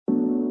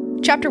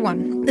Chapter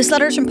 1. This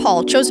letter is from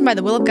Paul, chosen by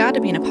the will of God to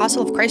be an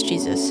apostle of Christ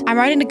Jesus. I'm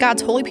writing to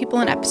God's holy people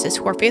in Ephesus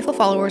who are faithful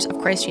followers of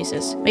Christ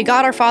Jesus. May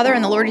God our Father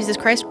and the Lord Jesus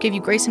Christ give you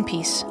grace and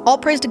peace. All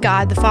praise to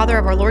God, the Father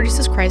of our Lord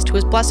Jesus Christ, who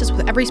has blessed us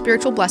with every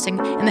spiritual blessing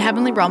in the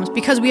heavenly realms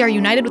because we are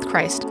united with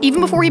Christ.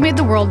 Even before he made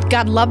the world,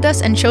 God loved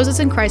us and chose us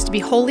in Christ to be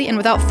holy and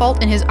without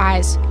fault in his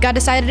eyes. God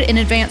decided in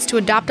advance to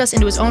adopt us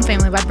into his own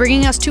family by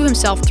bringing us to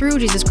himself through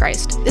Jesus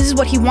Christ. This is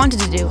what he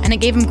wanted to do, and it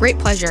gave him great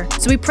pleasure.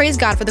 So we praise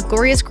God for the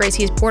glorious grace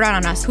he has poured out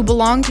on us, who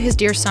belong to his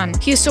dear Son.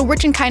 He is so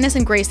rich in kindness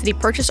and grace that he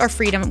purchased our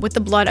freedom with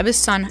the blood of his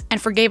Son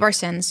and forgave our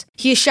sins.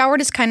 He has showered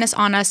his kindness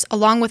on us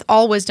along with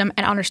all wisdom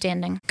and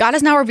understanding. God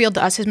has now revealed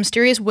to us his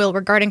mysterious will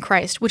regarding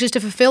Christ, which is to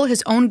fulfill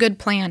his own good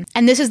plan.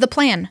 And this is the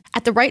plan.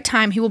 At the right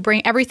time, he will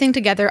bring everything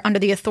together under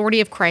the authority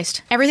of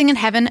Christ, everything in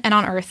heaven and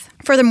on earth.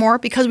 Furthermore,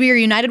 because we are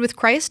united with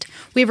Christ,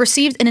 we have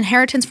received an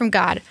inheritance from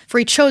God, for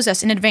he chose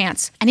us in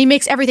advance, and he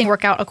makes everything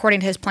work out according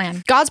to his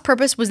plan. God's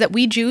purpose was that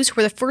we Jews, who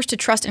were the first to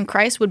trust in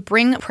Christ, would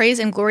bring praise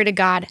and glory to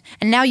God.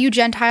 And now you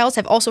Gentiles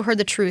have also heard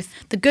the truth,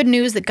 the good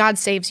news that God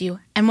saves you.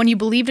 And when you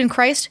believed in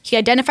Christ, he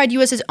identified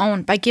you as his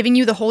own by giving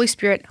you the Holy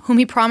Spirit, whom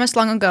he promised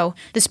long ago.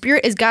 The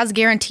Spirit is God's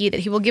guarantee that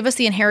he will give us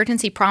the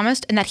inheritance he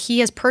promised and that he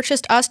has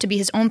purchased us to be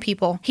his own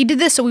people. He did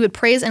this so we would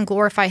praise and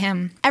glorify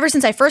him. Ever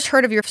since I first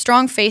heard of your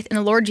strong faith in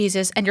the Lord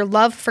Jesus and your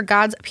love for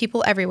God's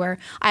people everywhere,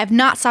 I have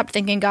not stopped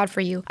thanking God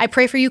for you. I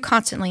pray for you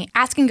constantly,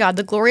 asking God,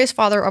 the glorious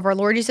Father of our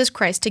Lord Jesus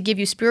Christ, to give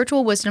you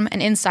spiritual wisdom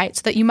and insight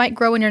so that you might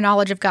grow in your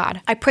knowledge of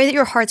God. I pray that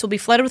your hearts will be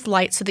flooded with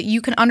light so that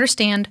you can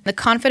understand the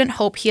confident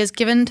hope he has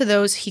given to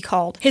those he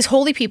called, his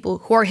holy people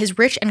who are his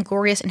rich and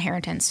glorious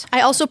inheritance.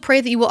 I also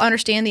pray that you will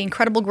understand the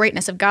incredible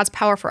greatness of God's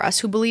power for us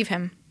who believe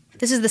him.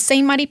 This is the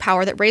same mighty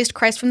power that raised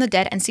Christ from the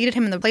dead and seated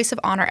him in the place of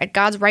honor at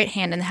God's right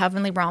hand in the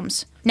heavenly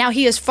realms. Now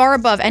he is far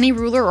above any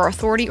ruler or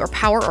authority or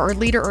power or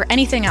leader or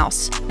anything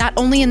else, not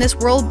only in this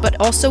world but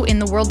also in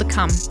the world to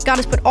come. God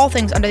has put all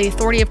things under the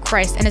authority of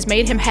Christ and has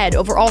made him head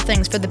over all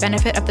things for the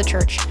benefit of the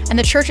church. And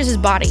the church is his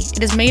body.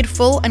 It is made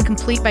full and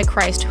complete by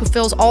Christ, who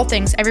fills all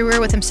things everywhere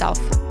with himself.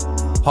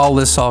 Paul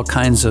lists all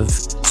kinds of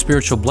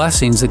spiritual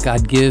blessings that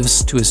God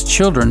gives to his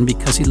children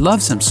because he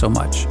loves them so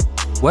much.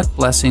 What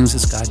blessings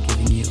is God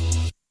giving you?